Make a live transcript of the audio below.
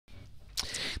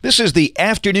This is the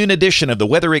afternoon edition of the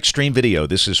Weather Xtreme video.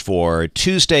 This is for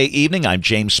Tuesday evening. I'm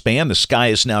James Spann. The sky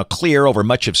is now clear over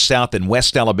much of South and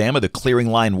West Alabama, the clearing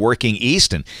line working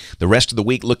east, and the rest of the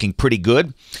week looking pretty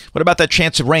good. What about that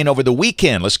chance of rain over the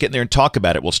weekend? Let's get in there and talk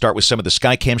about it. We'll start with some of the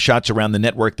sky cam shots around the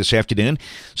network this afternoon,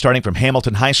 starting from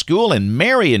Hamilton High School in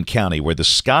Marion County, where the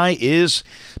sky is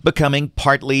becoming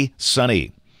partly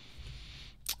sunny.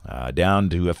 Down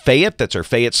to Fayette, that's our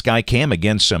Fayette sky cam.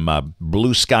 Again, some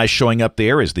blue sky showing up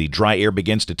there as the dry air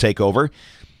begins to take over.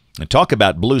 And talk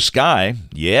about blue sky,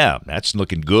 yeah, that's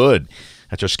looking good.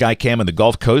 That's our sky cam on the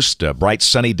Gulf Coast, a bright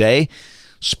sunny day.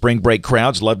 Spring break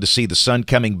crowds love to see the sun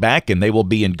coming back, and they will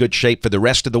be in good shape for the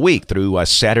rest of the week through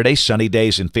Saturday, sunny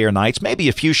days and fair nights. Maybe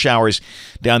a few showers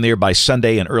down there by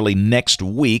Sunday and early next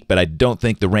week, but I don't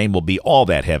think the rain will be all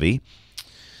that heavy.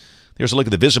 Here's a look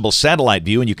at the visible satellite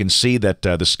view, and you can see that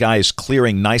the sky is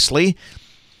clearing nicely.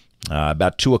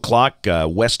 About 2 o'clock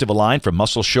west of a line from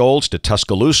Muscle Shoals to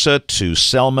Tuscaloosa to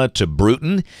Selma to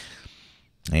Bruton.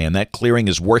 And that clearing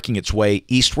is working its way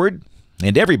eastward,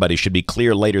 and everybody should be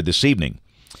clear later this evening.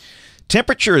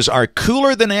 Temperatures are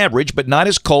cooler than average, but not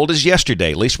as cold as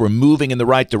yesterday. At least we're moving in the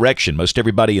right direction. Most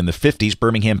everybody in the 50s,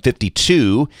 Birmingham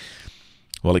 52.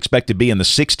 We'll expect to be in the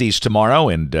 60s tomorrow,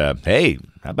 and hey,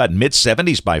 how about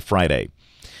mid-70s by Friday?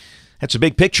 That's a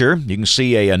big picture. You can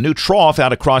see a new trough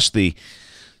out across the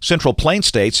Central Plain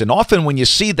states, and often when you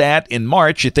see that in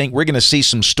March, you think we're going to see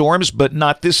some storms, but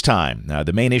not this time.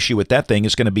 The main issue with that thing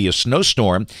is going to be a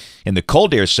snowstorm in the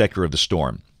cold air sector of the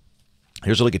storm.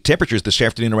 Here's a look at temperatures this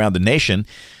afternoon around the nation.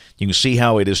 You can see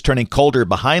how it is turning colder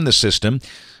behind the system.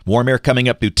 Warm air coming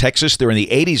up through Texas. They're in the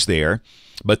 80s there.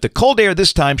 But the cold air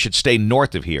this time should stay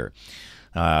north of here.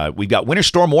 We've got winter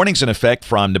storm warnings in effect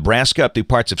from Nebraska up through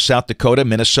parts of South Dakota,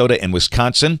 Minnesota, and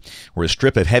Wisconsin, where a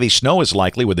strip of heavy snow is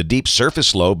likely with a deep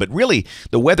surface low. But really,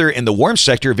 the weather in the warm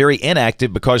sector very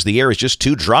inactive because the air is just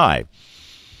too dry.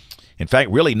 In fact,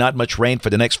 really not much rain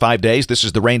for the next 5 days. This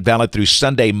is the rain valid through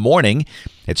Sunday morning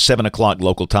at 7 o'clock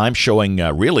local time, showing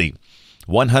really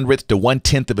 1/100th to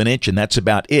 1/10 of an inch, and that's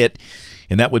about it.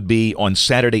 And that would be on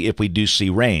Saturday if we do see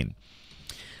rain.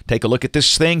 Take a look at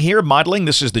this thing here, modeling.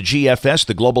 This is the GFS,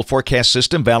 the Global Forecast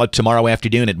System, valid tomorrow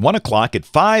afternoon at 1 o'clock at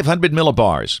 500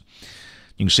 millibars.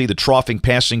 You can see the troughing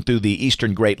passing through the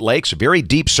eastern Great Lakes. A very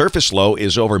deep surface low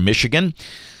is over Michigan.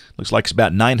 Looks like it's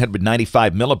about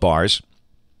 995 millibars.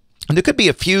 And there could be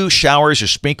a few showers or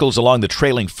sprinkles along the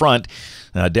trailing front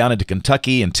down into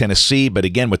Kentucky and Tennessee. But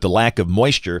again, with the lack of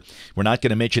moisture, we're not going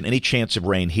to mention any chance of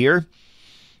rain here.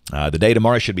 The day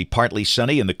tomorrow should be partly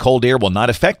sunny, and the cold air will not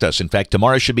affect us. In fact,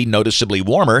 tomorrow should be noticeably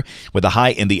warmer with a high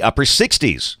in the upper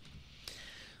 60s.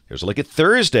 Here's a look at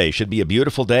Thursday. Should be a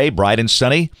beautiful day, bright and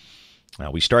sunny.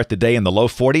 We start the day in the low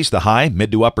 40s, the high,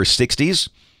 mid to upper 60s.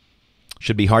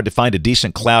 Should be hard to find a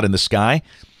decent cloud in the sky.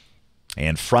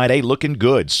 And Friday looking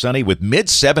good, sunny with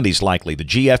mid-70s likely. The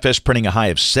GFS printing a high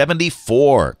of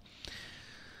 74.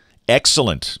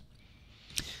 Excellent.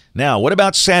 Now, what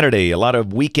about Saturday? A lot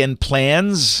of weekend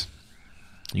plans.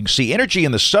 You can see energy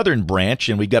in the southern branch,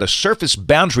 and we've got a surface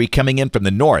boundary coming in from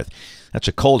the north. That's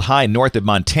a cold high north of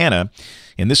Montana,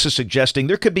 and this is suggesting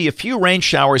there could be a few rain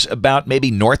showers about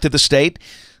maybe north of the state,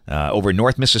 over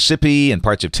North Mississippi and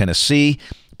parts of Tennessee,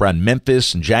 around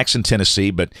Memphis and Jackson,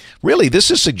 Tennessee. But really, this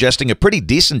is suggesting a pretty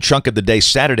decent chunk of the day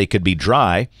Saturday could be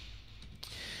dry.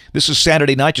 This is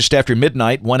Saturday night, just after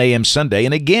midnight, 1 a.m. Sunday,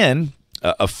 and again,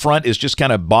 a front is just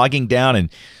kind of bogging down and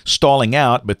stalling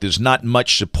out, but there's not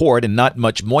much support and not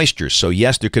much moisture. So,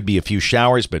 yes, there could be a few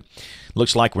showers, but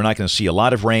looks like we're not going to see a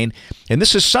lot of rain. And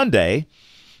this is Sunday,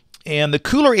 and the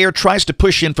cooler air tries to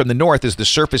push in from the north as the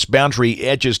surface boundary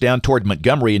edges down toward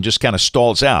Montgomery and just kind of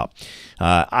stalls out.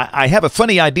 I have a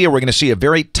funny idea we're going to see a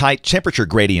very tight temperature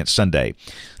gradient Sunday.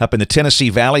 Up in the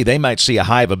Tennessee Valley, they might see a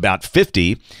high of about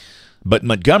 50, but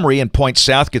Montgomery and Point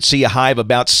South could see a high of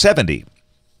about 70.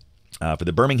 For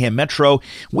the Birmingham Metro,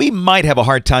 we might have a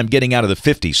hard time getting out of the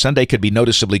 50s. Sunday could be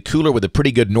noticeably cooler with a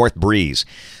pretty good north breeze.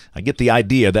 I get the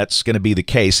idea that's going to be the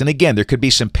case. And again, there could be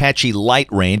some patchy light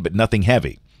rain, but nothing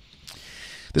heavy.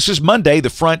 This is Monday. The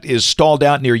front is stalled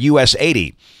out near US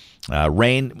 80.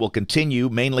 Rain will continue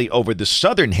mainly over the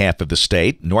southern half of the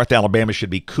state. North Alabama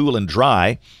should be cool and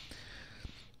dry.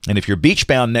 And if you're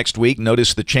beach-bound next week,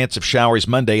 notice the chance of showers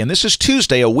Monday. And this is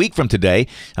Tuesday, a week from today.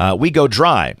 We go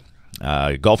dry.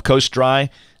 Gulf Coast dry.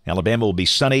 Alabama will be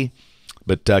sunny,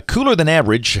 but cooler than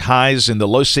average. Highs in the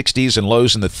low 60s and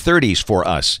lows in the 30s for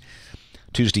us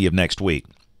Tuesday of next week.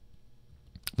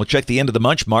 We'll check the end of the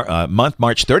month,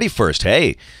 March 31st.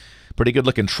 Hey, pretty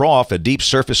good-looking trough, a deep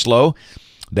surface low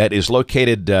that is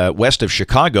located west of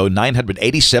Chicago,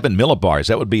 987 millibars.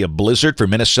 That would be a blizzard for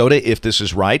Minnesota if this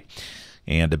is right.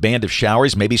 and a band of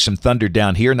showers, maybe some thunder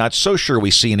down here. Not so sure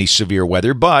we see any severe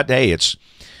weather, but hey, it's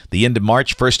the end of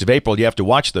March, 1st of April. You have to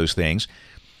watch those things.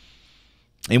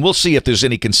 And we'll see if there's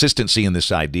any consistency in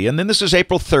this idea. And then this is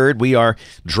April 3rd. We are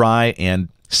dry and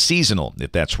seasonal,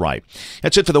 if that's right.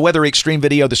 That's it for the Weather Xtreme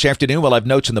video this afternoon. We'll have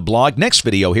notes in the blog. Next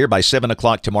video here by 7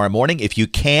 o'clock tomorrow morning. If you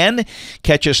can,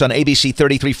 catch us on ABC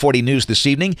 3340 News this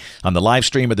evening on the live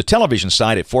stream or the television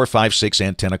side at 4, 5, 6,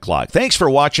 and 10 o'clock. Thanks for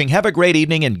watching. Have a great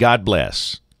evening, and God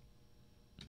bless.